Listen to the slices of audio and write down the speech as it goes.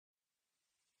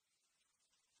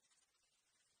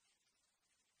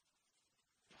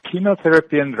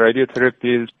Chemotherapy and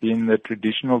radiotherapy has been the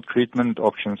traditional treatment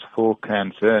options for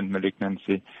cancer and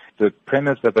malignancy. The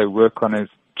premise that they work on is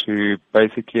to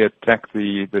basically attack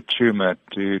the tumor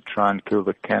to try and kill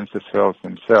the cancer cells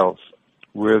themselves.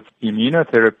 With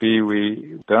immunotherapy,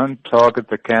 we don't target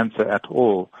the cancer at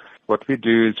all. What we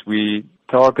do is we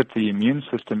target the immune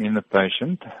system in the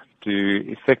patient to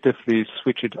effectively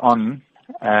switch it on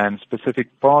and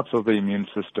specific parts of the immune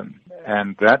system.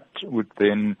 And that would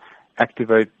then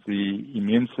activate the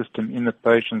immune system in the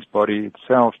patient's body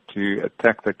itself to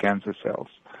attack the cancer cells.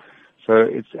 So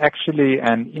it's actually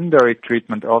an indirect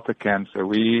treatment of the cancer.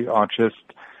 We are just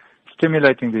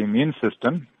stimulating the immune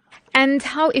system. And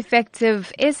how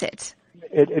effective is it?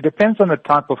 It depends on the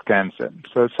type of cancer.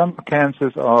 So some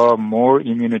cancers are more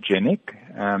immunogenic,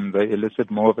 and they elicit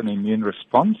more of an immune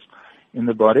response in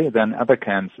the body than other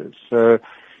cancers. So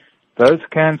those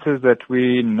cancers that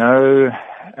we know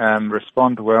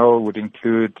respond well would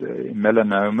include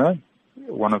melanoma,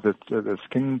 one of the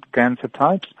skin cancer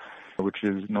types, which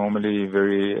is normally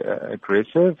very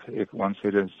aggressive if once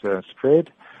it is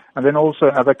spread. And then also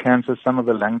other cancers, some of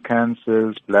the lung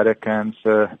cancers, bladder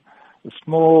cancer, a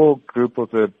small group of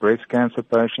the breast cancer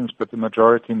patients, but the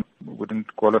majority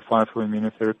wouldn't qualify for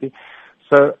immunotherapy.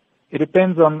 So it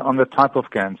depends on the type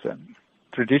of cancer.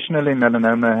 Traditionally,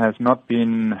 melanoma has not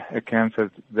been a cancer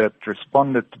that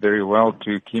responded very well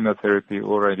to chemotherapy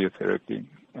or radiotherapy.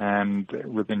 And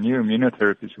with the new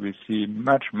immunotherapies, we see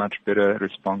much, much better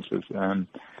responses.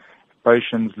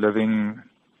 Patients living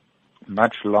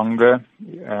much longer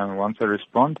once they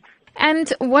respond.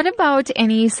 And what about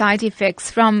any side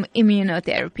effects from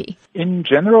immunotherapy? In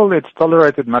general, it's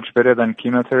tolerated much better than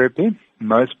chemotherapy.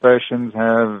 Most patients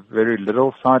have very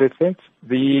little side effects.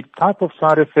 The type of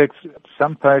side effects,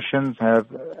 some patients have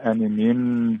an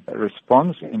immune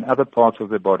response in other parts of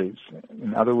their bodies.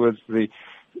 In other words, the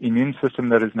immune system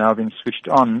that has now been switched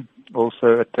on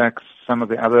also attacks some of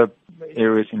the other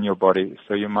areas in your body.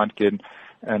 So you might get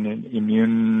an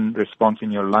immune response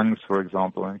in your lungs, for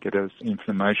example, and get an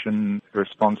inflammation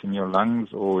response in your lungs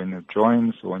or in the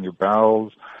joints or in your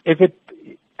bowels. If it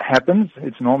happens,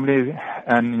 it's normally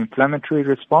an inflammatory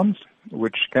response,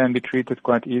 which can be treated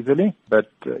quite easily,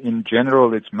 but in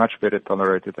general, it's much better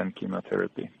tolerated than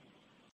chemotherapy.